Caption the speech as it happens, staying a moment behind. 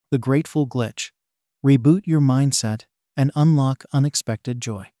The Grateful Glitch. Reboot your mindset and unlock unexpected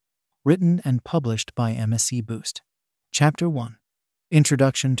joy. Written and published by MSC Boost. Chapter 1.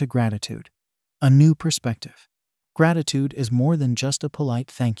 Introduction to Gratitude. A New Perspective. Gratitude is more than just a polite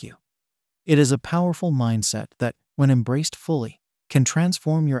thank you. It is a powerful mindset that, when embraced fully, can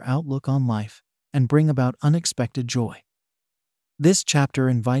transform your outlook on life and bring about unexpected joy. This chapter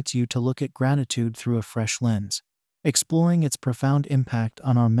invites you to look at gratitude through a fresh lens, exploring its profound impact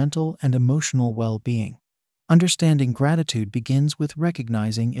on our mental and emotional well-being. Understanding gratitude begins with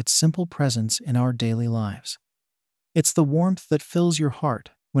recognizing its simple presence in our daily lives. It's the warmth that fills your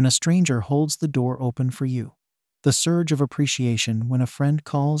heart when a stranger holds the door open for you, the surge of appreciation when a friend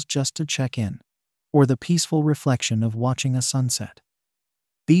calls just to check in, or the peaceful reflection of watching a sunset.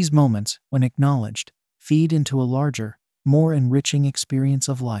 These moments, when acknowledged, feed into a larger, more enriching experience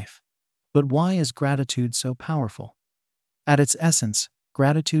of life. But why is gratitude so powerful? At its essence,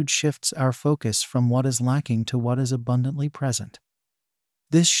 gratitude shifts our focus from what is lacking to what is abundantly present.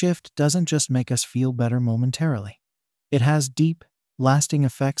 This shift doesn't just make us feel better momentarily. It has deep, lasting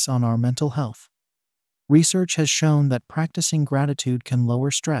effects on our mental health. Research has shown that practicing gratitude can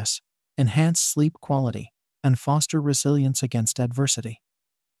lower stress, enhance sleep quality, and foster resilience against adversity.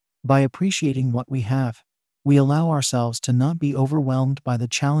 By appreciating what we have, we allow ourselves to not be overwhelmed by the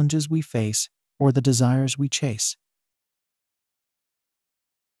challenges we face or the desires we chase.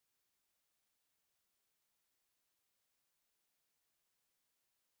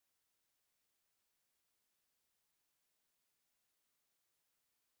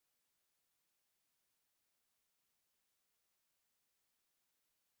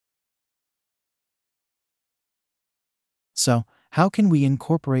 So, how can we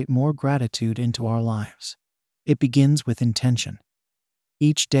incorporate more gratitude into our lives? It begins with intention.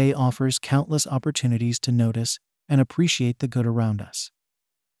 Each day offers countless opportunities to notice and appreciate the good around us.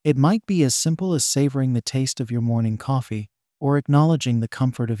 It might be as simple as savoring the taste of your morning coffee or acknowledging the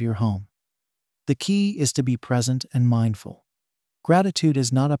comfort of your home. The key is to be present and mindful. Gratitude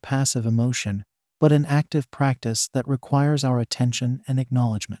is not a passive emotion, but an active practice that requires our attention and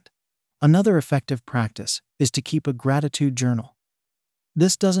acknowledgement. Another effective practice is to keep a gratitude journal.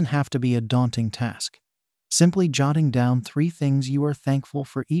 This doesn't have to be a daunting task. Simply jotting down 3 things you are thankful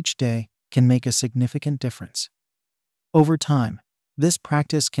for each day can make a significant difference. Over time, this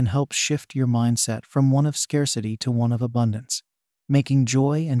practice can help shift your mindset from one of scarcity to one of abundance, making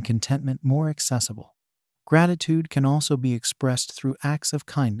joy and contentment more accessible. Gratitude can also be expressed through acts of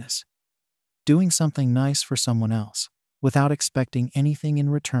kindness. Doing something nice for someone else, without expecting anything in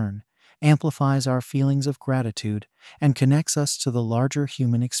return, amplifies our feelings of gratitude and connects us to the larger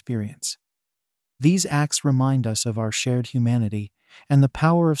human experience. These acts remind us of our shared humanity and the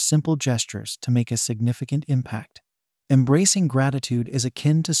power of simple gestures to make a significant impact. Embracing gratitude is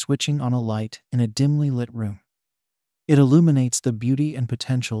akin to switching on a light in a dimly lit room. It illuminates the beauty and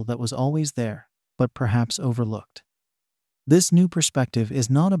potential that was always there, but perhaps overlooked. This new perspective is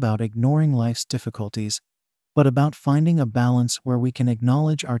not about ignoring life's difficulties, but about finding a balance where we can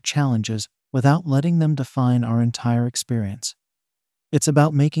acknowledge our challenges without letting them define our entire experience. It's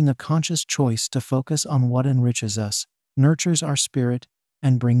about making a conscious choice to focus on what enriches us, nurtures our spirit,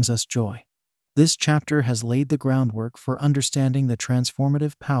 and brings us joy. This chapter has laid the groundwork for understanding the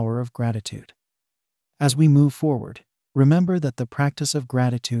transformative power of gratitude. As we move forward, remember that the practice of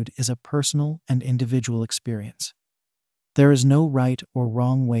gratitude is a personal and individual experience. There is no right or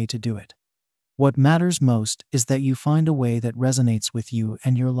wrong way to do it. What matters most is that you find a way that resonates with you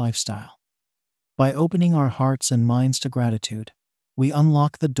and your lifestyle. By opening our hearts and minds to gratitude, we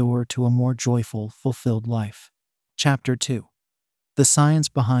unlock the door to a more joyful, fulfilled life. Chapter 2. The Science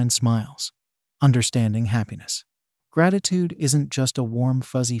Behind Smiles. Understanding Happiness. Gratitude isn't just a warm,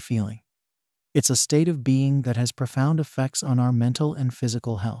 fuzzy feeling. It's a state of being that has profound effects on our mental and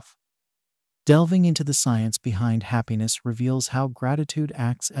physical health. Delving into the science behind happiness reveals how gratitude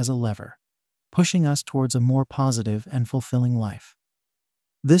acts as a lever, pushing us towards a more positive and fulfilling life.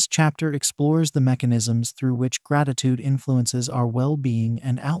 This chapter explores the mechanisms through which gratitude influences our well-being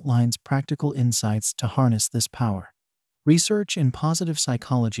and outlines practical insights to harness this power. Research in positive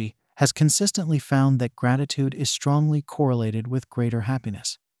psychology has consistently found that gratitude is strongly correlated with greater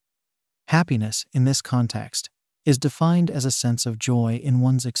happiness. Happiness, in this context, is defined as a sense of joy in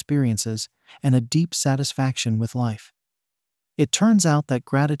one's experiences and a deep satisfaction with life. It turns out that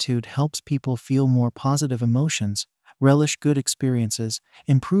gratitude helps people feel more positive emotions, relish good experiences,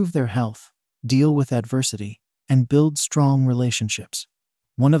 improve their health, deal with adversity, and build strong relationships.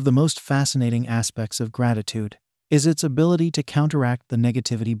 One of the most fascinating aspects of gratitude is its ability to counteract the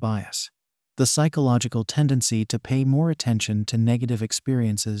negativity bias. the psychological tendency to pay more attention to negative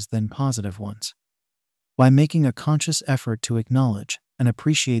experiences than positive ones. By making a conscious effort to acknowledge and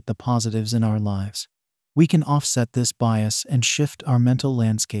appreciate the positives in our lives, we can offset this bias and shift our mental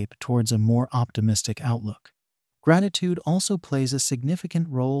landscape towards a more optimistic outlook. Gratitude also plays a significant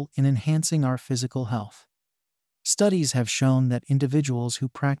role in enhancing our physical health. Studies have shown that individuals who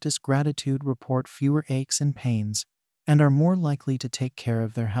practice gratitude report fewer aches and pains and are more likely to take care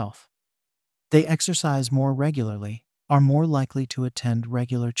of their health. They exercise more regularly, are more likely to attend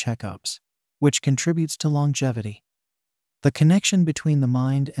regular checkups, which contributes to longevity. The connection between the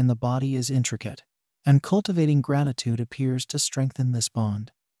mind and the body is intricate, and cultivating gratitude appears to strengthen this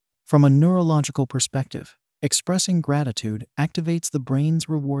bond. From a neurological perspective, expressing gratitude activates the brain's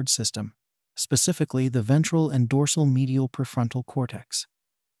reward system, specifically the ventral and dorsal medial prefrontal cortex.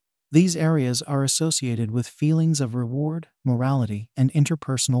 These areas are associated with feelings of reward, morality, and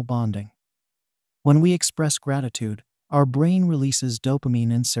interpersonal bonding. When we express gratitude, our brain releases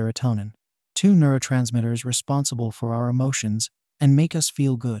dopamine and serotonin, two neurotransmitters responsible for our emotions and make us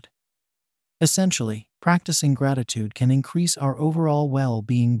feel good. Essentially, practicing gratitude can increase our overall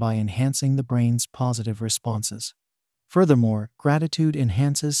well-being by enhancing the brain's positive responses. Furthermore, gratitude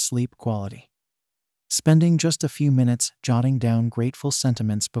enhances sleep quality. Spending just a few minutes jotting down grateful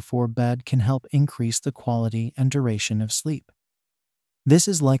sentiments before bed can help increase the quality and duration of sleep. This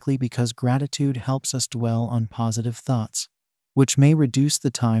is likely because gratitude helps us dwell on positive thoughts, which may reduce the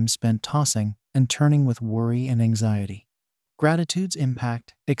time spent tossing and turning with worry and anxiety. Gratitude's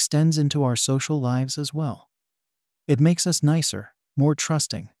impact extends into our social lives as well. It makes us nicer, more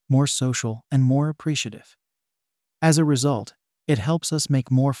trusting, more social, and more appreciative. As a result, it helps us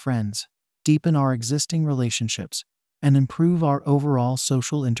make more friends, deepen our existing relationships, and improve our overall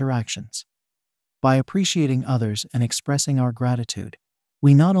social interactions. By appreciating others and expressing our gratitude,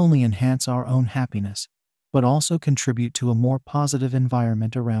 we not only enhance our own happiness, but also contribute to a more positive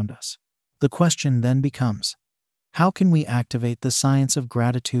environment around us. The question then becomes, how can we activate the science of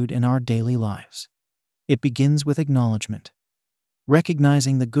gratitude in our daily lives? It begins with acknowledgement.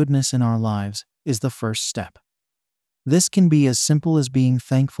 Recognizing the goodness in our lives is the first step. This can be as simple as being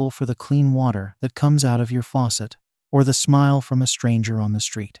thankful for the clean water that comes out of your faucet, or the smile from a stranger on the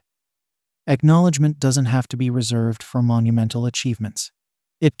street. Acknowledgement doesn't have to be reserved for monumental achievements.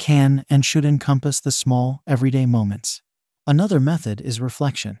 It can and should encompass the small, everyday moments. Another method is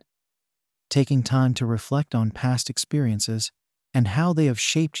reflection. Taking time to reflect on past experiences and how they have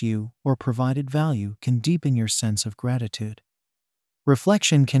shaped you or provided value can deepen your sense of gratitude.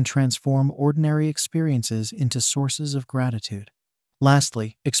 Reflection can transform ordinary experiences into sources of gratitude.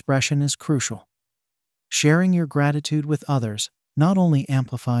 Lastly, expression is crucial. Sharing your gratitude with others not only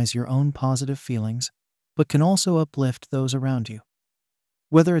amplifies your own positive feelings, but can also uplift those around you.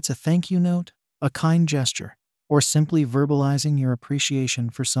 Whether it's a thank you note, a kind gesture, or simply verbalizing your appreciation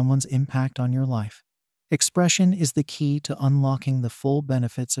for someone's impact on your life, expression is the key to unlocking the full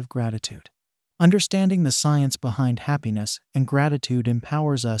benefits of gratitude. Understanding the science behind happiness and gratitude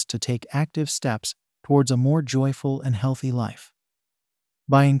empowers us to take active steps towards a more joyful and healthy life.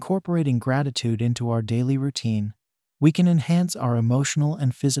 By incorporating gratitude into our daily routine, we can enhance our emotional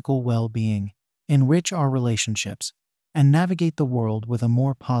and physical well-being, enrich our relationships, and navigate the world with a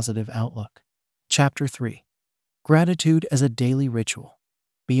more positive outlook. Chapter 3. Gratitude as a daily ritual.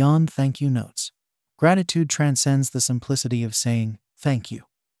 Beyond thank you notes. Gratitude transcends the simplicity of saying thank you.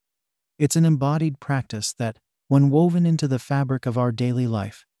 It's an embodied practice that, when woven into the fabric of our daily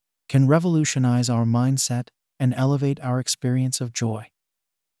life, can revolutionize our mindset and elevate our experience of joy.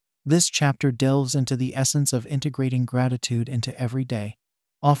 This chapter delves into the essence of integrating gratitude into every day,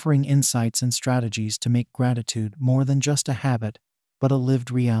 offering insights and strategies to make gratitude more than just a habit, but a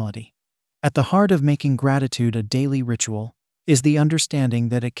lived reality. At the heart of making gratitude a daily ritual is the understanding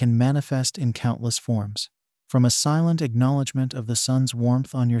that it can manifest in countless forms, from a silent acknowledgement of the sun's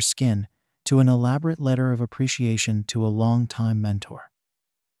warmth on your skin to an elaborate letter of appreciation to a long-time mentor.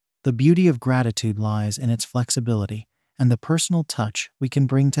 The beauty of gratitude lies in its flexibility and the personal touch we can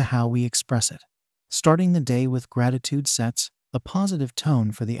bring to how we express it. Starting the day with gratitude sets a positive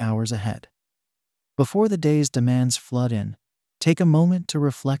tone for the hours ahead. Before the day's demands flood in, take a moment to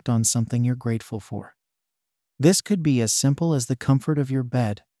reflect on something you're grateful for. This could be as simple as the comfort of your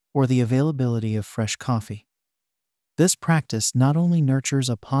bed or the availability of fresh coffee. This practice not only nurtures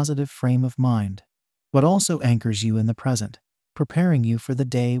a positive frame of mind, but also anchors you in the present, preparing you for the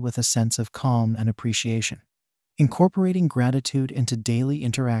day with a sense of calm and appreciation. Incorporating gratitude into daily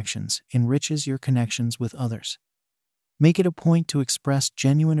interactions enriches your connections with others. Make it a point to express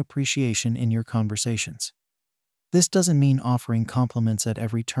genuine appreciation in your conversations. This doesn't mean offering compliments at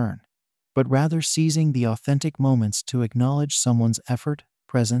every turn. but rather seizing the authentic moments to acknowledge someone's effort,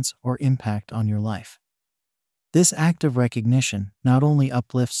 presence, or impact on your life. This act of recognition not only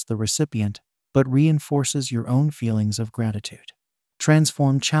uplifts the recipient, but reinforces your own feelings of gratitude.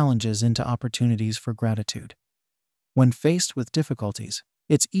 Transform challenges into opportunities for gratitude. When faced with difficulties,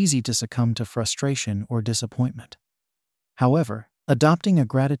 it's easy to succumb to frustration or disappointment. However, adopting a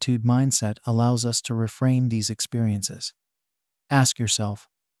gratitude mindset allows us to reframe these experiences. Ask yourself,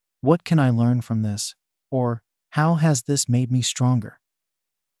 what can I learn from this? Or, how has this made me stronger?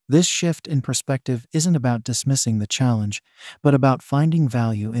 This shift in perspective isn't about dismissing the challenge, but about finding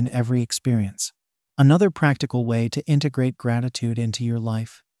value in every experience. Another practical way to integrate gratitude into your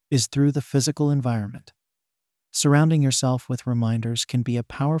life is through the physical environment. Surrounding yourself with reminders can be a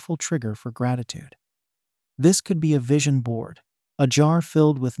powerful trigger for gratitude. This could be a vision board, a jar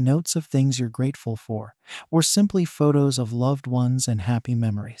filled with notes of things you're grateful for, or simply photos of loved ones and happy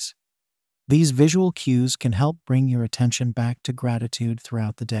memories. These visual cues can help bring your attention back to gratitude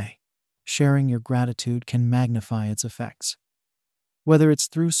throughout the day. Sharing your gratitude can magnify its effects. Whether it's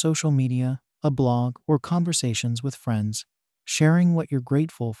through social media, a blog, or conversations with friends, sharing what you're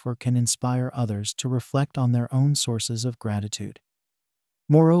grateful for can inspire others to reflect on their own sources of gratitude.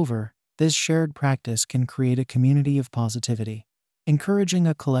 Moreover, this shared practice can create a community of positivity, encouraging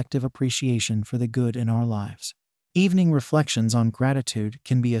a collective appreciation for the good in our lives. Evening reflections on gratitude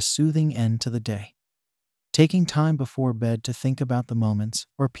can be a soothing end to the day. Taking time before bed to think about the moments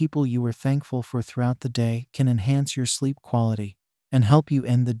or people you were thankful for throughout the day can enhance your sleep quality and help you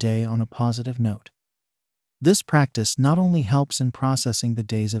end the day on a positive note. This practice not only helps in processing the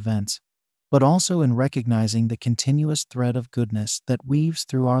day's events, but also in recognizing the continuous thread of goodness that weaves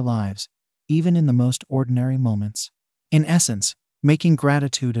through our lives, even in the most ordinary moments. In essence, making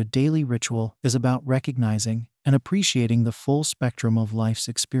gratitude a daily ritual is about recognizing and appreciating the full spectrum of life's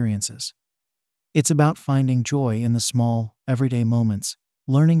experiences. It's about finding joy in the small, everyday moments,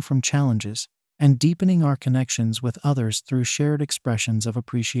 learning from challenges, and deepening our connections with others through shared expressions of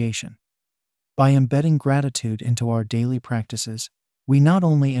appreciation. By embedding gratitude into our daily practices, we not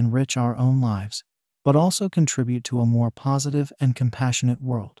only enrich our own lives, but also contribute to a more positive and compassionate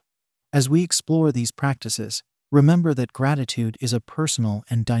world. As we explore these practices, remember that gratitude is a personal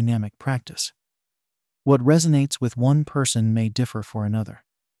and dynamic practice. What resonates with one person may differ for another.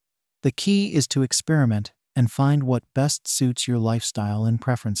 The key is to experiment and find what best suits your lifestyle and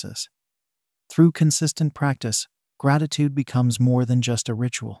preferences. Through consistent practice, gratitude becomes more than just a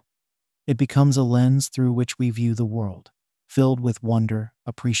ritual. It becomes a lens through which we view the world, filled with wonder,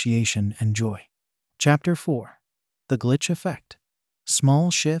 appreciation, and joy. Chapter 4. The Glitch Effect.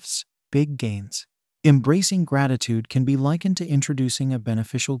 Small shifts, big gains. Embracing gratitude can be likened to introducing a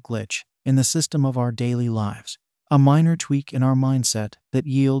beneficial glitch in the system of our daily lives, a minor tweak in our mindset that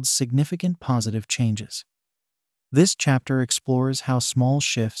yields significant positive changes. This chapter explores how small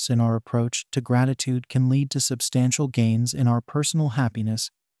shifts in our approach to gratitude can lead to substantial gains in our personal happiness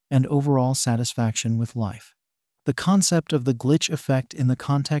and overall satisfaction with life. The concept of the glitch effect in the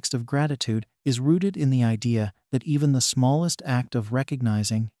context of gratitude is rooted in the idea that even the smallest act of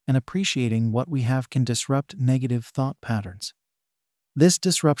recognizing and appreciating what we have can disrupt negative thought patterns. This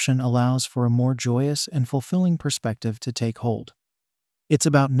disruption allows for a more joyous and fulfilling perspective to take hold. It's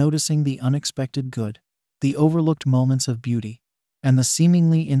about noticing the unexpected good, the overlooked moments of beauty, and the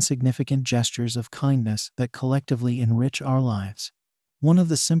seemingly insignificant gestures of kindness that collectively enrich our lives. One of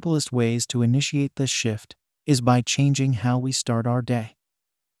the simplest ways to initiate this shift is by changing how we start our day.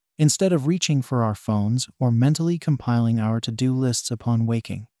 Instead of reaching for our phones or mentally compiling our to-do lists upon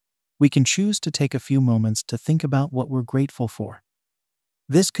waking, we can choose to take a few moments to think about what we're grateful for.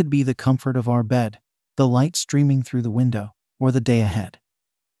 This could be the comfort of our bed, the light streaming through the window, or the day ahead.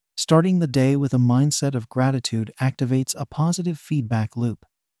 Starting the day with a mindset of gratitude activates a positive feedback loop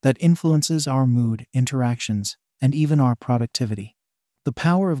that influences our mood, interactions, and even our productivity. The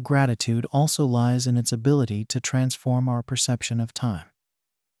power of gratitude also lies in its ability to transform our perception of time.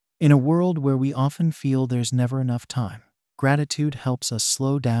 In a world where we often feel there's never enough time, gratitude helps us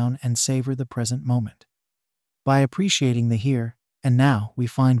slow down and savor the present moment. By appreciating the here and now, we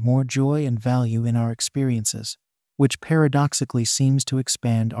find more joy and value in our experiences, which paradoxically seems to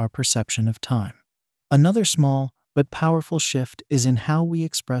expand our perception of time. Another small but powerful shift is in how we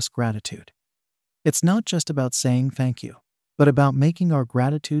express gratitude. It's not just about saying thank you, but about making our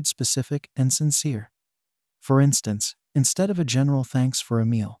gratitude specific and sincere. For instance, instead of a general thanks for a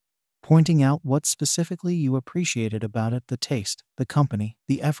meal, pointing out what specifically you appreciated about it, the taste, the company,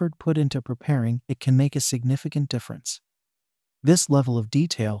 the effort put into preparing it, can make a significant difference. This level of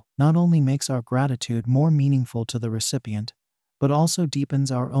detail not only makes our gratitude more meaningful to the recipient, but also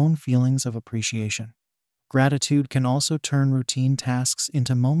deepens our own feelings of appreciation. Gratitude can also turn routine tasks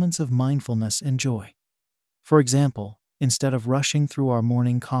into moments of mindfulness and joy. For example, instead of rushing through our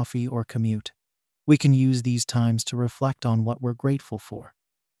morning coffee or commute, we can use these times to reflect on what we're grateful for.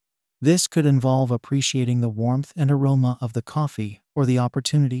 This could involve appreciating the warmth and aroma of the coffee or the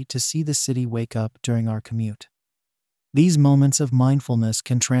opportunity to see the city wake up during our commute. These moments of mindfulness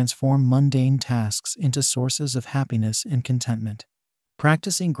can transform mundane tasks into sources of happiness and contentment.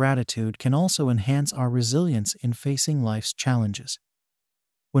 Practicing gratitude can also enhance our resilience in facing life's challenges.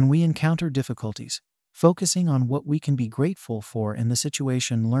 When we encounter difficulties, focusing on what we can be grateful for in the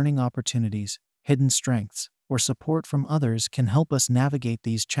situation, learning opportunities, hidden strengths, or support from others can help us navigate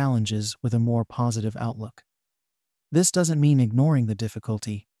these challenges with a more positive outlook. This doesn't mean ignoring the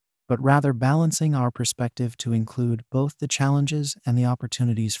difficulty, but rather balancing our perspective to include both the challenges and the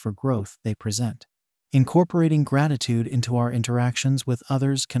opportunities for growth they present. Incorporating gratitude into our interactions with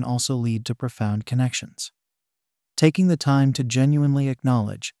others can also lead to profound connections. Taking the time to genuinely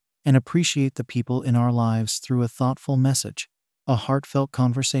acknowledge and appreciate the people in our lives through a thoughtful message, a heartfelt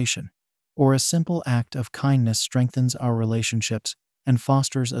conversation, or a simple act of kindness strengthens our relationships and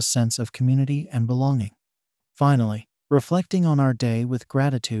fosters a sense of community and belonging. Finally, reflecting on our day with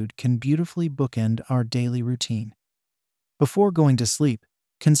gratitude can beautifully bookend our daily routine. Before going to sleep,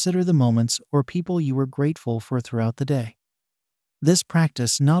 consider the moments or people you were grateful for throughout the day. This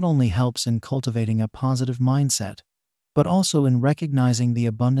practice not only helps in cultivating a positive mindset, but also in recognizing the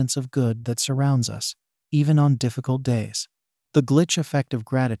abundance of good that surrounds us, even on difficult days. The glitch effect of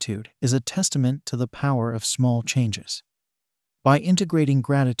gratitude is a testament to the power of small changes. By integrating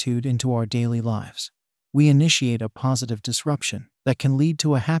gratitude into our daily lives, we initiate a positive disruption that can lead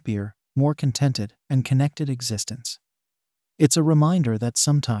to a happier, more contented, and connected existence. It's a reminder that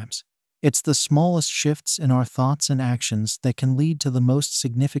sometimes it's the smallest shifts in our thoughts and actions that can lead to the most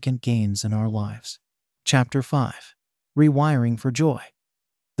significant gains in our lives. Chapter 5. Rewiring for Joy.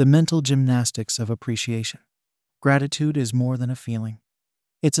 The Mental Gymnastics of Appreciation. Gratitude is more than a feeling.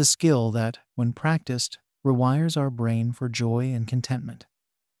 It's a skill that, when practiced, rewires our brain for joy and contentment.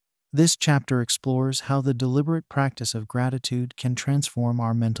 This chapter explores how the deliberate practice of gratitude can transform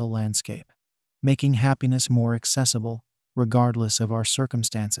our mental landscape, making happiness more accessible, regardless of our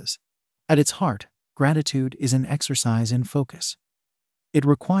circumstances. At its heart, gratitude is an exercise in focus. It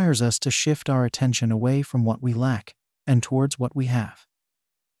requires us to shift our attention away from what we lack and towards what we have.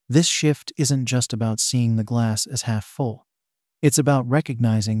 This shift isn't just about seeing the glass as half full. It's about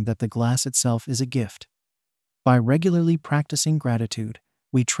recognizing that the glass itself is a gift. By regularly practicing gratitude,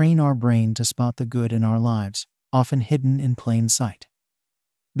 we train our brain to spot the good in our lives, often hidden in plain sight.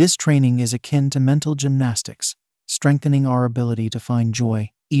 This training is akin to mental gymnastics, strengthening our ability to find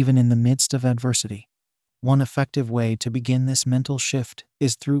joy even in the midst of adversity. One effective way to begin this mental shift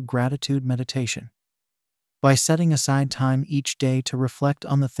is through gratitude meditation. By setting aside time each day to reflect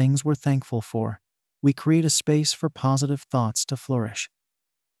on the things we're thankful for, we create a space for positive thoughts to flourish.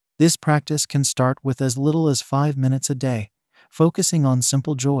 This practice can start with as little as 5 minutes a day, focusing on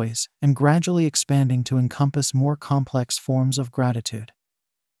simple joys and gradually expanding to encompass more complex forms of gratitude.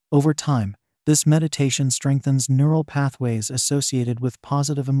 Over time, this meditation strengthens neural pathways associated with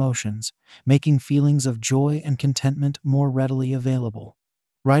positive emotions, making feelings of joy and contentment more readily available.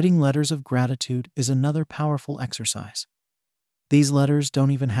 Writing letters of gratitude is another powerful exercise. These letters don't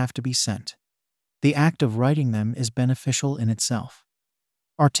even have to be sent. The act of writing them is beneficial in itself.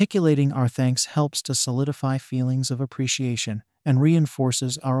 Articulating our thanks helps to solidify feelings of appreciation and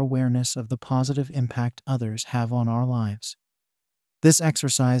reinforces our awareness of the positive impact others have on our lives. This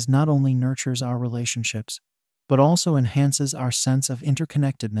exercise not only nurtures our relationships, but also enhances our sense of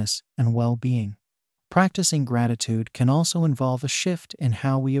interconnectedness and well-being. Practicing gratitude can also involve a shift in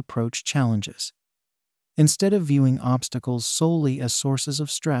how we approach challenges. Instead of viewing obstacles solely as sources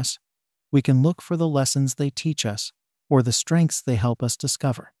of stress, we can look for the lessons they teach us or the strengths they help us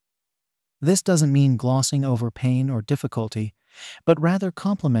discover. This doesn't mean glossing over pain or difficulty, but rather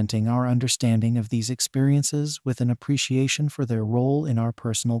complementing our understanding of these experiences with an appreciation for their role in our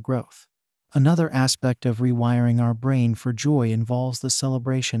personal growth. Another aspect of rewiring our brain for joy involves the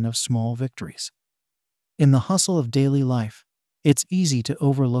celebration of small victories. In the hustle of daily life, it's easy to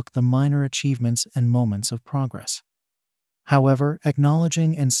overlook the minor achievements and moments of progress. However,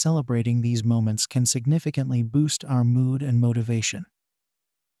 acknowledging and celebrating these moments can significantly boost our mood and motivation.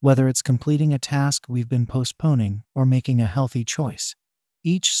 Whether it's completing a task we've been postponing or making a healthy choice,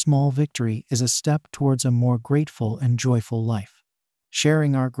 each small victory is a step towards a more grateful and joyful life.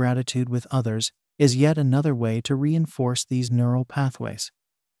 Sharing our gratitude with others is yet another way to reinforce these neural pathways.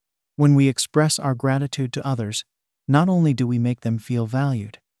 When we express our gratitude to others, Not only do we make them feel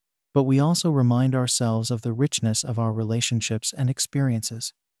valued, but we also remind ourselves of the richness of our relationships and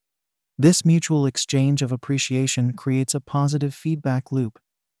experiences. This mutual exchange of appreciation creates a positive feedback loop,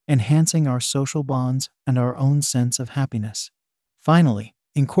 enhancing our social bonds and our own sense of happiness. Finally,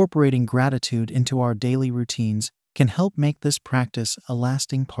 incorporating gratitude into our daily routines can help make this practice a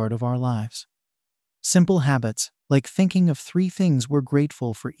lasting part of our lives. Simple habits, like thinking of 3 things we're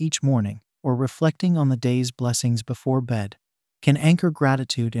grateful for each morning or reflecting on the day's blessings before bed, can anchor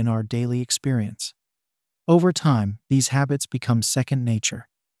gratitude in our daily experience. Over time, these habits become second nature,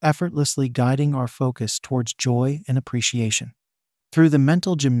 effortlessly guiding our focus towards joy and appreciation. Through the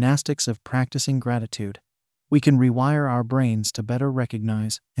mental gymnastics of practicing gratitude, we can rewire our brains to better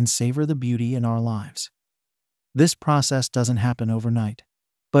recognize and savor the beauty in our lives. This process doesn't happen overnight,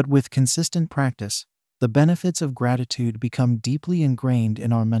 but with consistent practice, the benefits of gratitude become deeply ingrained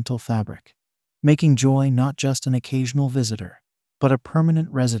in our mental fabric, making joy not just an occasional visitor, but a permanent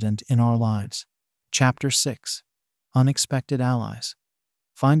resident in our lives. Chapter 6: Unexpected Allies.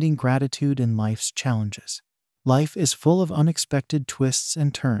 Finding gratitude in life's challenges. Life is full of unexpected twists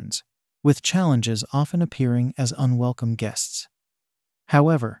and turns, with challenges often appearing as unwelcome guests.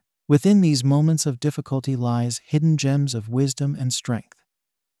 However, within these moments of difficulty lies hidden gems of wisdom and strength.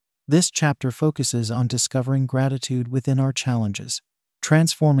 This chapter focuses on discovering gratitude within our challenges,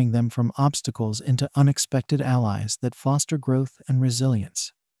 transforming them from obstacles into unexpected allies that foster growth and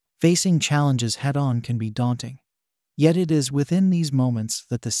resilience. Facing challenges head-on can be daunting, yet it is within these moments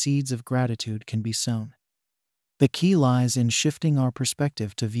that the seeds of gratitude can be sown. The key lies in shifting our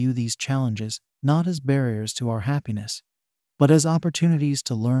perspective to view these challenges not as barriers to our happiness, but as opportunities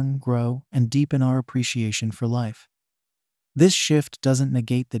to learn, grow, and deepen our appreciation for life. This shift doesn't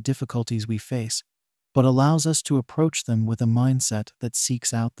negate the difficulties we face, but allows us to approach them with a mindset that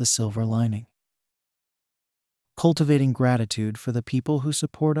seeks out the silver lining. Cultivating gratitude for the people who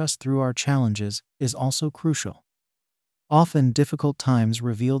support us through our challenges is also crucial. Often, difficult times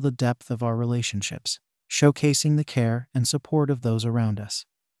reveal the depth of our relationships, showcasing the care and support of those around us.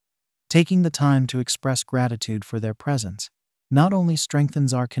 Taking the time to express gratitude for their presence not only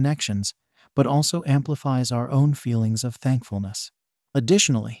strengthens our connections, but also amplifies our own feelings of thankfulness.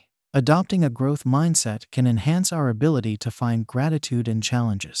 Additionally, adopting a growth mindset can enhance our ability to find gratitude in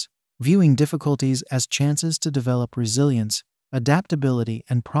challenges. Viewing difficulties as chances to develop resilience, adaptability,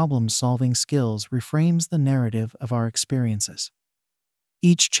 and problem-solving skills reframes the narrative of our experiences.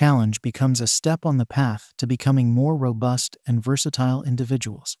 Each challenge becomes a step on the path to becoming more robust and versatile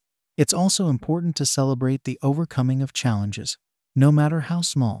individuals. It's also important to celebrate the overcoming of challenges, no matter how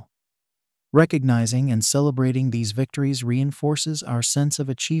small. Recognizing and celebrating these victories reinforces our sense of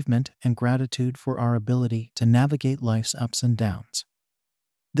achievement and gratitude for our ability to navigate life's ups and downs.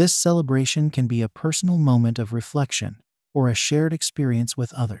 This celebration can be a personal moment of reflection or a shared experience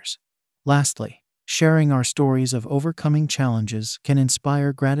with others. Lastly, sharing our stories of overcoming challenges can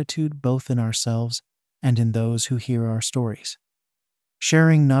inspire gratitude both in ourselves and in those who hear our stories.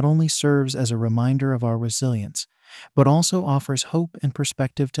 Sharing not only serves as a reminder of our resilience, but also offers hope and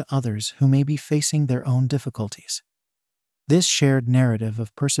perspective to others who may be facing their own difficulties. This shared narrative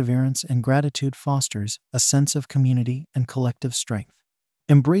of perseverance and gratitude fosters a sense of community and collective strength.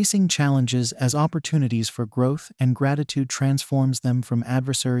 Embracing challenges as opportunities for growth and gratitude transforms them from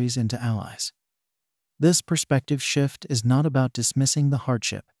adversaries into allies. This perspective shift is not about dismissing the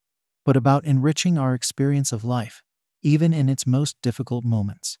hardship, but about enriching our experience of life, even in its most difficult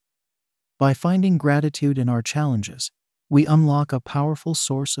moments. By finding gratitude in our challenges, we unlock a powerful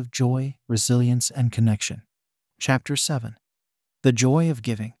source of joy, resilience, and connection. Chapter 7: The Joy of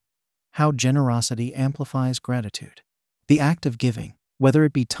Giving. How Generosity Amplifies Gratitude. The act of giving, whether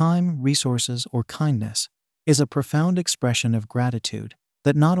it be time, resources, or kindness, is a profound expression of gratitude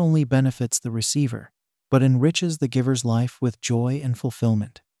that not only benefits the receiver, but enriches the giver's life with joy and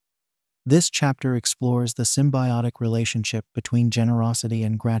fulfillment. This chapter explores the symbiotic relationship between generosity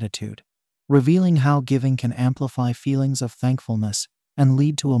and gratitude, revealing how giving can amplify feelings of thankfulness and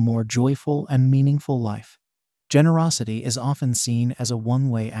lead to a more joyful and meaningful life. Generosity is often seen as a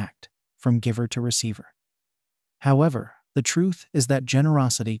one-way act, from giver to receiver. However, the truth is that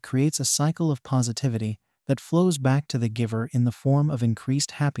generosity creates a cycle of positivity that flows back to the giver in the form of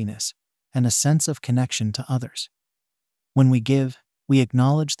increased happiness and a sense of connection to others. When we give, we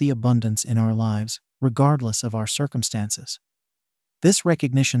acknowledge the abundance in our lives, regardless of our circumstances. This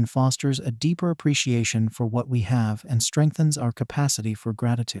recognition fosters a deeper appreciation for what we have and strengthens our capacity for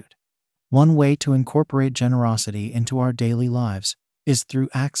gratitude. One way to incorporate generosity into our daily lives is through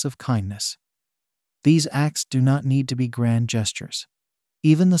acts of kindness. These acts do not need to be grand gestures.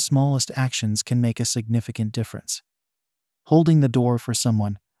 Even the smallest actions can make a significant difference. Holding the door for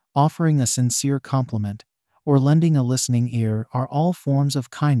someone, offering a sincere compliment, or lending a listening ear are all forms of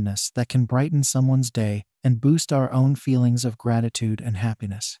kindness that can brighten someone's day and boost our own feelings of gratitude and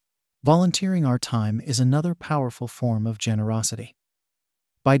happiness. Volunteering our time is another powerful form of generosity.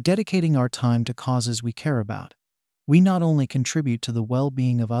 By dedicating our time to causes we care about, we not only contribute to the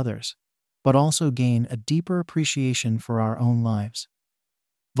well-being of others, but also gain a deeper appreciation for our own lives.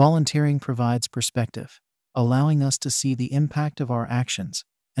 Volunteering provides perspective, allowing us to see the impact of our actions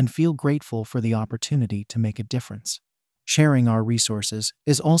and feel grateful for the opportunity to make a difference. Sharing our resources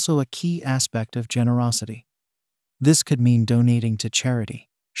is also a key aspect of generosity. This could mean donating to charity,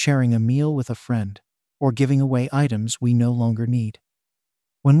 sharing a meal with a friend, or giving away items we no longer need.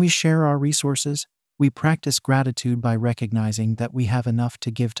 When we share our resources, we practice gratitude by recognizing that we have enough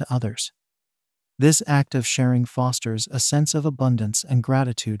to give to others. This act of sharing fosters a sense of abundance and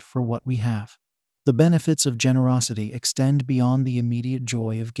gratitude for what we have. The benefits of generosity extend beyond the immediate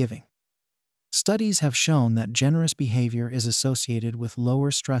joy of giving. Studies have shown that generous behavior is associated with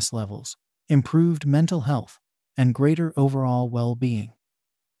lower stress levels, improved mental health, and greater overall well-being.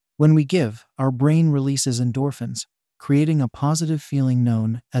 When we give, our brain releases endorphins, creating a positive feeling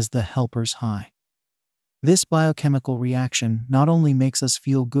known as the helper's high. This biochemical reaction not only makes us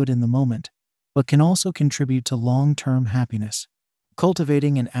feel good in the moment, but can also contribute to long-term happiness.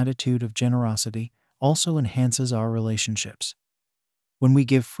 Cultivating an attitude of generosity also enhances our relationships. When we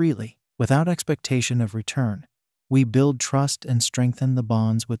give freely, without expectation of return, we build trust and strengthen the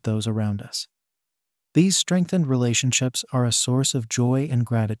bonds with those around us. These strengthened relationships are a source of joy and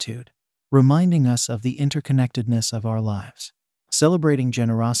gratitude, reminding us of the interconnectedness of our lives. Celebrating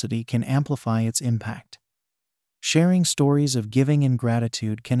generosity can amplify its impact. Sharing stories of giving and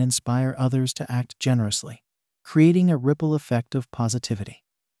gratitude can inspire others to act generously, creating a ripple effect of positivity.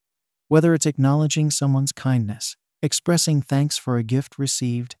 Whether it's acknowledging someone's kindness, expressing thanks for a gift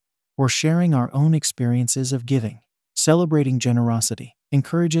received, or sharing our own experiences of giving, celebrating generosity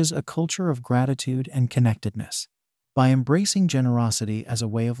encourages a culture of gratitude and connectedness. By embracing generosity as a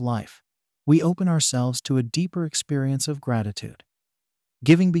way of life, we open ourselves to a deeper experience of gratitude.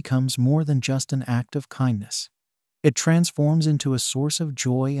 Giving becomes more than just an act of kindness. It transforms into a source of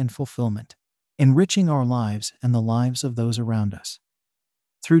joy and fulfillment, enriching our lives and the lives of those around us.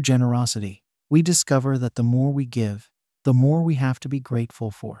 Through generosity, we discover that the more we give, the more we have to be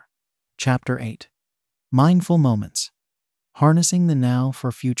grateful for. Chapter 8. Mindful Moments. Harnessing the now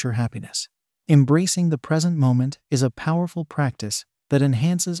for future happiness. Embracing the present moment is a powerful practice that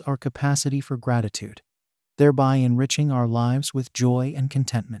enhances our capacity for gratitude, thereby enriching our lives with joy and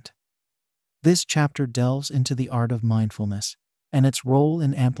contentment. This chapter delves into the art of mindfulness and its role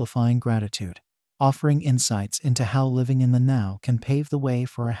in amplifying gratitude, offering insights into how living in the now can pave the way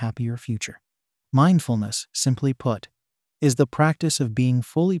for a happier future. Mindfulness, simply put, is the practice of being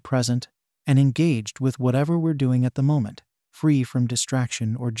fully present and engaged with whatever we're doing at the moment, free from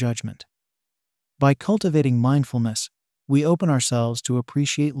distraction or judgment. By cultivating mindfulness, we open ourselves to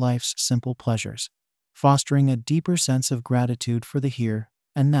appreciate life's simple pleasures, fostering a deeper sense of gratitude for the here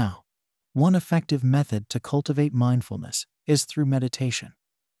and now. One effective method to cultivate mindfulness is through meditation.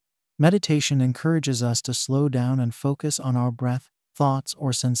 Meditation encourages us to slow down and focus on our breath, thoughts,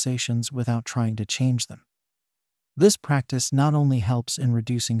 or sensations without trying to change them. This practice not only helps in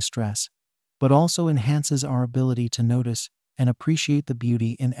reducing stress, but also enhances our ability to notice and appreciate the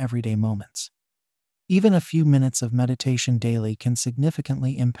beauty in everyday moments. Even a few minutes of meditation daily can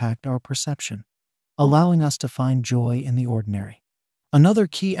significantly impact our perception, allowing us to find joy in the ordinary. Another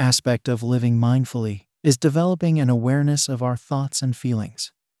key aspect of living mindfully is developing an awareness of our thoughts and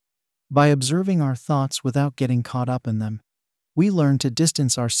feelings. By observing our thoughts without getting caught up in them, we learn to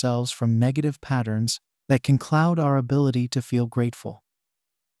distance ourselves from negative patterns that can cloud our ability to feel grateful.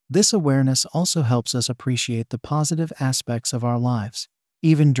 This awareness also helps us appreciate the positive aspects of our lives,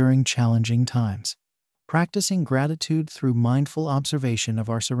 even during challenging times. Practicing gratitude through mindful observation of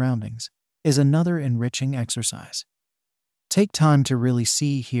our surroundings is another enriching exercise. Take time to really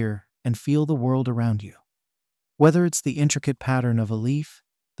see, hear, and feel the world around you. Whether it's the intricate pattern of a leaf,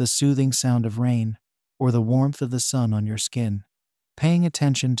 the soothing sound of rain, or the warmth of the sun on your skin, paying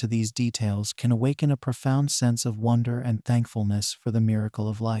attention to these details can awaken a profound sense of wonder and thankfulness for the miracle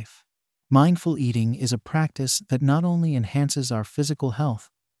of life. Mindful eating is a practice that not only enhances our physical health,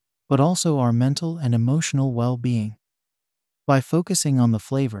 but also our mental and emotional well-being. By focusing on the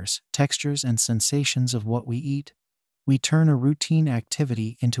flavors, textures, and sensations of what we eat, we turn a routine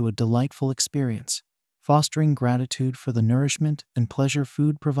activity into a delightful experience, fostering gratitude for the nourishment and pleasure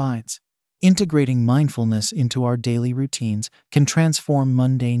food provides. Integrating mindfulness into our daily routines can transform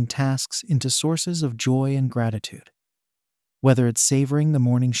mundane tasks into sources of joy and gratitude. Whether it's savoring the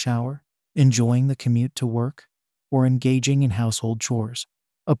morning shower, enjoying the commute to work, or engaging in household chores,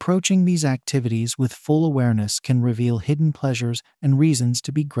 approaching these activities with full awareness can reveal hidden pleasures and reasons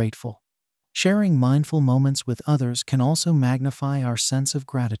to be grateful. Sharing mindful moments with others can also magnify our sense of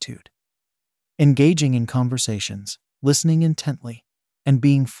gratitude. Engaging in conversations, listening intently, and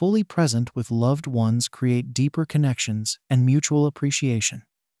being fully present with loved ones create deeper connections and mutual appreciation.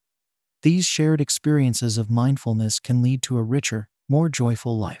 These shared experiences of mindfulness can lead to a richer, more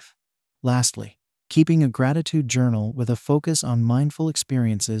joyful life. Lastly, keeping a gratitude journal with a focus on mindful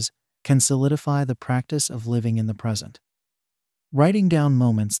experiences can solidify the practice of living in the present. Writing down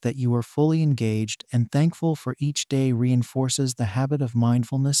moments that you are fully engaged and thankful for each day reinforces the habit of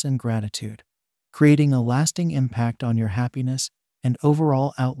mindfulness and gratitude, creating a lasting impact on your happiness and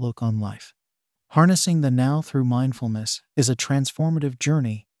overall outlook on life. Harnessing the now through mindfulness is a transformative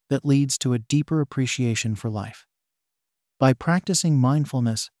journey that leads to a deeper appreciation for life. By practicing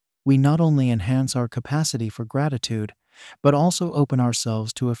mindfulness, we not only enhance our capacity for gratitude, but also open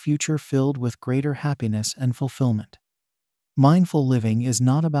ourselves to a future filled with greater happiness and fulfillment. Mindful living is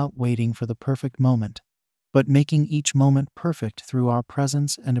not about waiting for the perfect moment, but making each moment perfect through our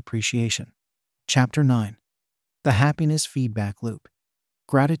presence and appreciation. Chapter 9. The Happiness Feedback Loop.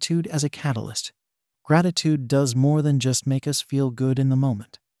 Gratitude as a catalyst. Gratitude does more than just make us feel good in the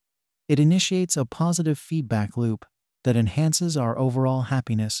moment. It initiates a positive feedback loop that enhances our overall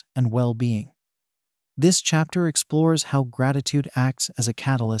happiness and well-being. This chapter explores how gratitude acts as a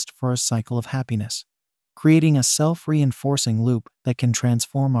catalyst for a cycle of happiness, creating a self-reinforcing loop that can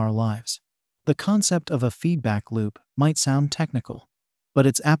transform our lives. The concept of a feedback loop might sound technical, but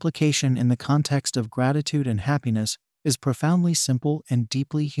its application in the context of gratitude and happiness is profoundly simple and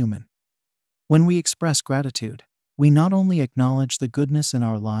deeply human. When we express gratitude, we not only acknowledge the goodness in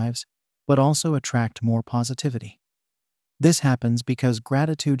our lives, but also attract more positivity. This happens because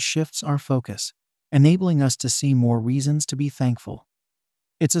gratitude shifts our focus, enabling us to see more reasons to be thankful.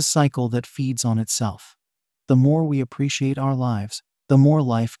 It's a cycle that feeds on itself. The more we appreciate our lives, the more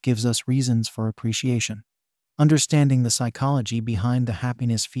life gives us reasons for appreciation. Understanding the psychology behind the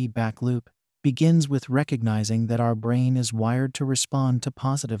happiness feedback loop begins with recognizing that our brain is wired to respond to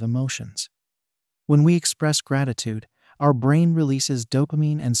positive emotions. When we express gratitude, our brain releases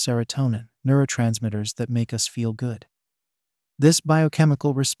dopamine and serotonin, neurotransmitters that make us feel good. This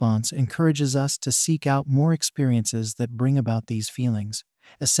biochemical response encourages us to seek out more experiences that bring about these feelings,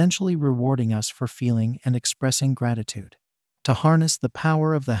 essentially rewarding us for feeling and expressing gratitude. To harness the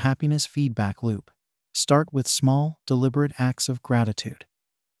power of the happiness feedback loop, start with small, deliberate acts of gratitude.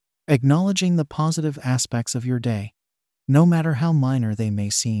 Acknowledging the positive aspects of your day, no matter how minor they may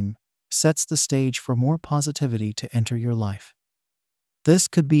seem, sets the stage for more positivity to enter your life. This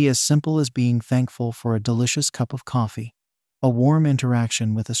could be as simple as being thankful for a delicious cup of coffee, a warm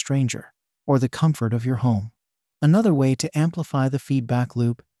interaction with a stranger, or the comfort of your home. Another way to amplify the feedback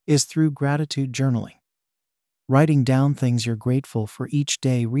loop is through gratitude journaling. Writing down things you're grateful for each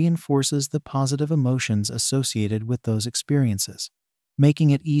day reinforces the positive emotions associated with those experiences, making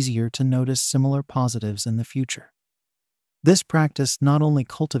it easier to notice similar positives in the future. This practice not only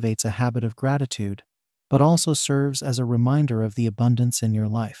cultivates a habit of gratitude, but also serves as a reminder of the abundance in your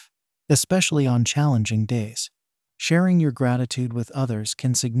life, especially on challenging days. Sharing your gratitude with others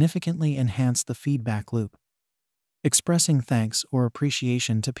can significantly enhance the feedback loop. Expressing thanks or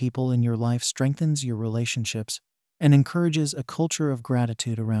appreciation to people in your life strengthens your relationships and encourages a culture of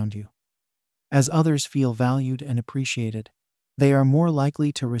gratitude around you. As others feel valued and appreciated, they are more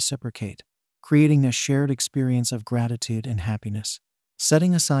likely to reciprocate, creating a shared experience of gratitude and happiness.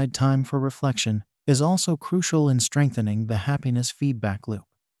 Setting aside time for reflection is also crucial in strengthening the happiness feedback loop.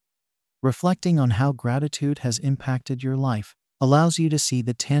 Reflecting on how gratitude has impacted your life allows you to see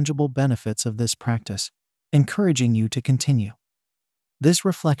the tangible benefits of this practice, encouraging you to continue. This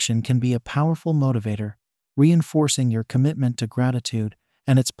reflection can be a powerful motivator, reinforcing your commitment to gratitude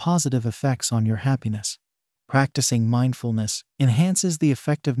and its positive effects on your happiness. Practicing mindfulness enhances the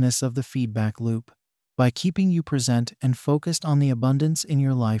effectiveness of the feedback loop by keeping you present and focused on the abundance in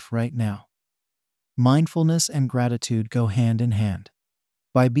your life right now. Mindfulness and gratitude go hand in hand.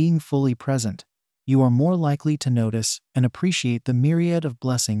 By being fully present, you are more likely to notice and appreciate the myriad of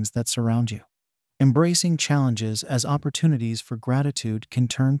blessings that surround you. Embracing challenges as opportunities for gratitude can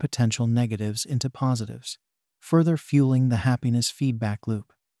turn potential negatives into positives, further fueling the happiness feedback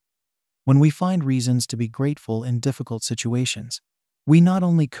loop. When we find reasons to be grateful in difficult situations, we not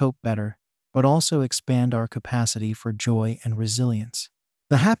only cope better, but also expand our capacity for joy and resilience.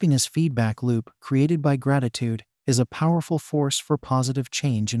 The happiness feedback loop created by gratitude is a powerful force for positive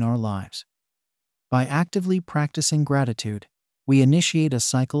change in our lives. By actively practicing gratitude, we initiate a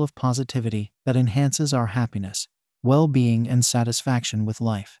cycle of positivity that enhances our happiness, well-being, and satisfaction with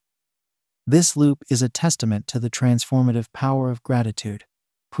life. This loop is a testament to the transformative power of gratitude,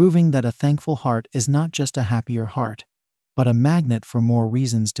 proving that a thankful heart is not just a happier heart, but a magnet for more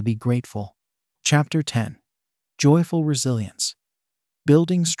reasons to be grateful. Chapter 10. Joyful Resilience.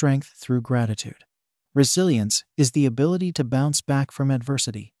 Building Strength Through Gratitude. Resilience is the ability to bounce back from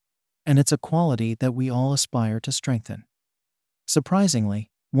adversity, and it's a quality that we all aspire to strengthen.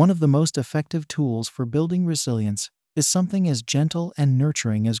 Surprisingly, one of the most effective tools for building resilience is something as gentle and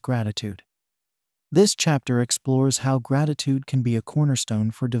nurturing as gratitude. This chapter explores how gratitude can be a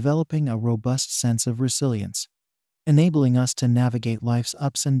cornerstone for developing a robust sense of resilience, enabling us to navigate life's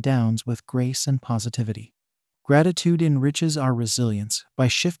ups and downs with grace and positivity. Gratitude enriches our resilience by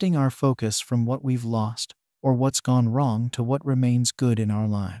shifting our focus from what we've lost or what's gone wrong to what remains good in our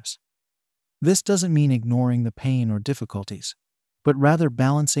lives. This doesn't mean ignoring the pain or difficulties, but rather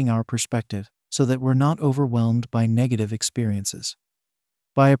balancing our perspective so that we're not overwhelmed by negative experiences.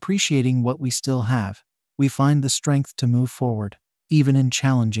 By appreciating what we still have, we find the strength to move forward, even in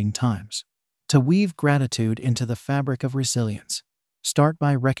challenging times. To weave gratitude into the fabric of resilience, start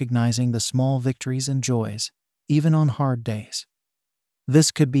by recognizing the small victories and joys, even on hard days.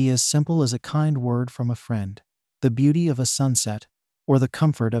 This could be as simple as a kind word from a friend, the beauty of a sunset, or the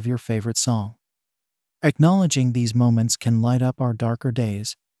comfort of your favorite song. Acknowledging these moments can light up our darker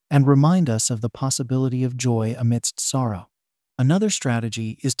days and remind us of the possibility of joy amidst sorrow. Another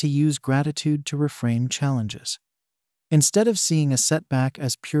strategy is to use gratitude to reframe challenges. Instead of seeing a setback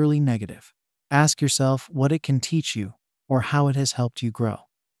as purely negative, ask yourself what it can teach you or how it has helped you grow.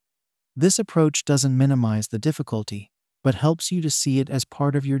 This approach doesn't minimize the difficulty, but helps you to see it as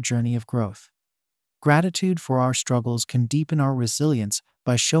part of your journey of growth. Gratitude for our struggles can deepen our resilience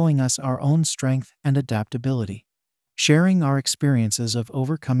by showing us our own strength and adaptability. Sharing our experiences of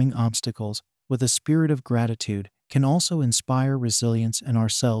overcoming obstacles with a spirit of gratitude can also inspire resilience in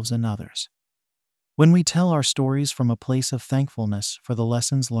ourselves and others. When we tell our stories from a place of thankfulness for the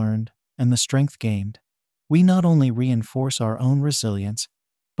lessons learned and the strength gained, we not only reinforce our own resilience,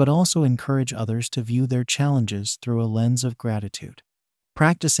 but also encourage others to view their challenges through a lens of gratitude.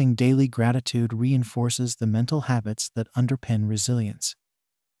 Practicing daily gratitude reinforces the mental habits that underpin resilience.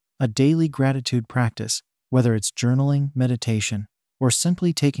 A daily gratitude practice, whether it's journaling, meditation, or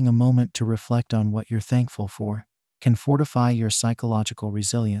simply taking a moment to reflect on what you're thankful for, can fortify your psychological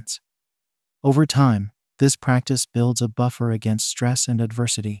resilience. Over time, this practice builds a buffer against stress and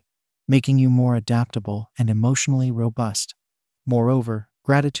adversity, making you more adaptable and emotionally robust. Moreover,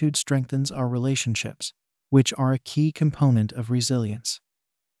 gratitude strengthens our relationships, which are a key component of resilience.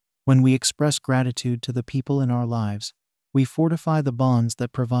 When we express gratitude to the people in our lives, we fortify the bonds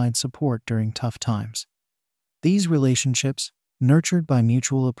that provide support during tough times. These relationships, nurtured by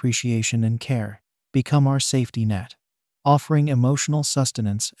mutual appreciation and care, become our safety net, offering emotional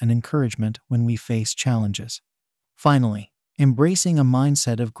sustenance and encouragement when we face challenges. Finally, embracing a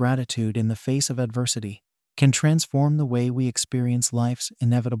mindset of gratitude in the face of adversity can transform the way we experience life's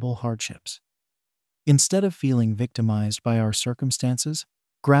inevitable hardships. Instead of feeling victimized by our circumstances,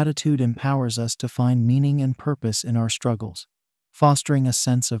 gratitude empowers us to find meaning and purpose in our struggles, fostering a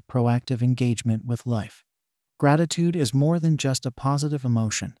sense of proactive engagement with life. Gratitude is more than just a positive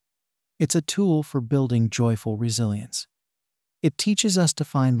emotion. It's a tool for building joyful resilience. It teaches us to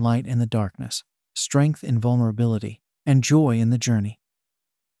find light in the darkness, strength in vulnerability, and joy in the journey.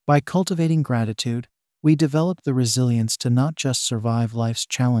 By cultivating gratitude, we develop the resilience to not just survive life's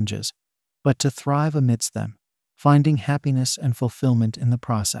challenges, but to thrive amidst them, finding happiness and fulfillment in the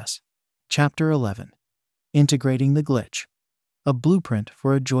process. Chapter 11. Integrating the Glitch. A Blueprint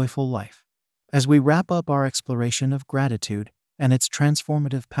for a Joyful Life. As we wrap up our exploration of gratitude and its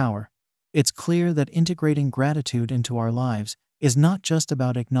transformative power, it's clear that integrating gratitude into our lives is not just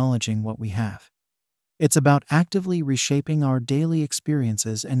about acknowledging what we have. It's about actively reshaping our daily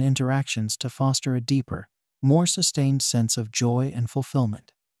experiences and interactions to foster a deeper, more sustained sense of joy and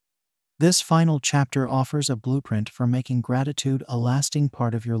fulfillment. This final chapter offers a blueprint for making gratitude a lasting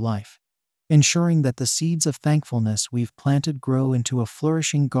part of your life, ensuring that the seeds of thankfulness we've planted grow into a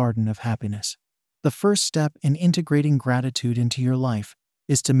flourishing garden of happiness. The first step in integrating gratitude into your life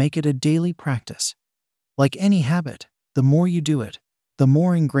is to make it a daily practice. Like any habit, the more you do it, the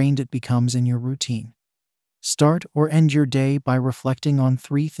more ingrained it becomes in your routine. Start or end your day by reflecting on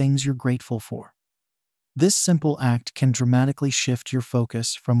 3 things you're grateful for. This simple act can dramatically shift your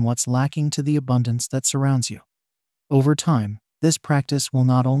focus from what's lacking to the abundance that surrounds you. Over time, this practice will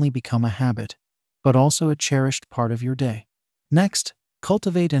not only become a habit, but also a cherished part of your day. Next,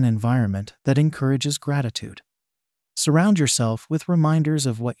 cultivate an environment that encourages gratitude. Surround yourself with reminders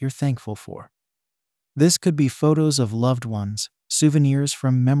of what you're thankful for. This could be photos of loved ones, souvenirs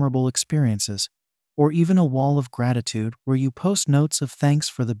from memorable experiences, or even a wall of gratitude where you post notes of thanks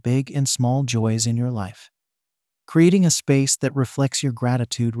for the big and small joys in your life. Creating a space that reflects your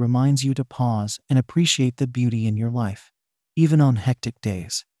gratitude reminds you to pause and appreciate the beauty in your life, even on hectic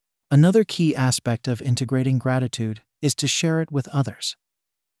days. Another key aspect of integrating gratitude is to share it with others.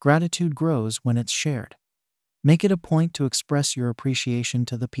 Gratitude grows when it's shared. Make it a point to express your appreciation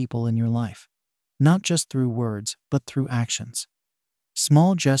to the people in your life, not just through words, but through actions.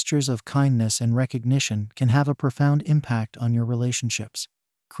 Small gestures of kindness and recognition can have a profound impact on your relationships,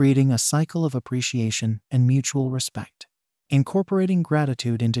 creating a cycle of appreciation and mutual respect. Incorporating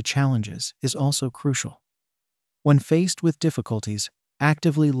gratitude into challenges is also crucial. When faced with difficulties,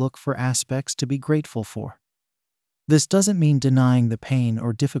 actively look for aspects to be grateful for. This doesn't mean denying the pain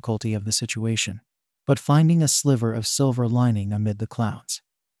or difficulty of the situation, but finding a sliver of silver lining amid the clouds.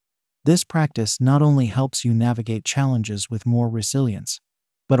 This practice not only helps you navigate challenges with more resilience,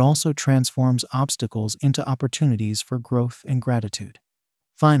 but also transforms obstacles into opportunities for growth and gratitude.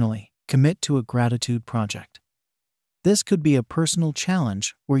 Finally, commit to a gratitude project. This could be a personal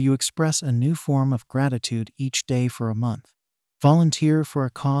challenge where you express a new form of gratitude each day for a month. Volunteer for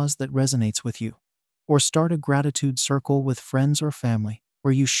a cause that resonates with you, or start a gratitude circle with friends or family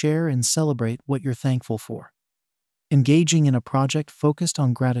where you share and celebrate what you're thankful for. Engaging in a project focused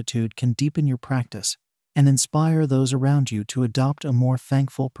on gratitude can deepen your practice and inspire those around you to adopt a more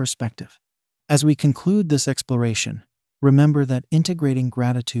thankful perspective. As we conclude this exploration, remember that integrating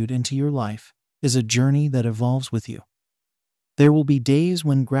gratitude into your life is a journey that evolves with you. There will be days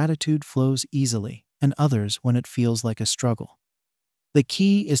when gratitude flows easily and others when it feels like a struggle. The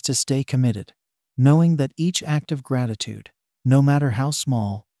key is to stay committed, knowing that each act of gratitude, no matter how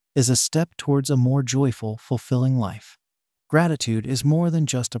small, is a step towards a more joyful, fulfilling life. Gratitude is more than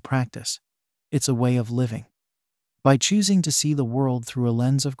just a practice. It's a way of living. By choosing to see the world through a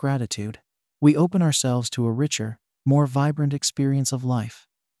lens of gratitude, we open ourselves to a richer, more vibrant experience of life,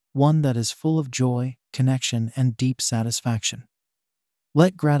 one that is full of joy, connection, and deep satisfaction.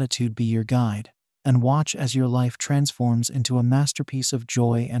 Let gratitude be your guide, and watch as your life transforms into a masterpiece of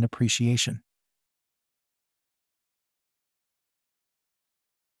joy and appreciation.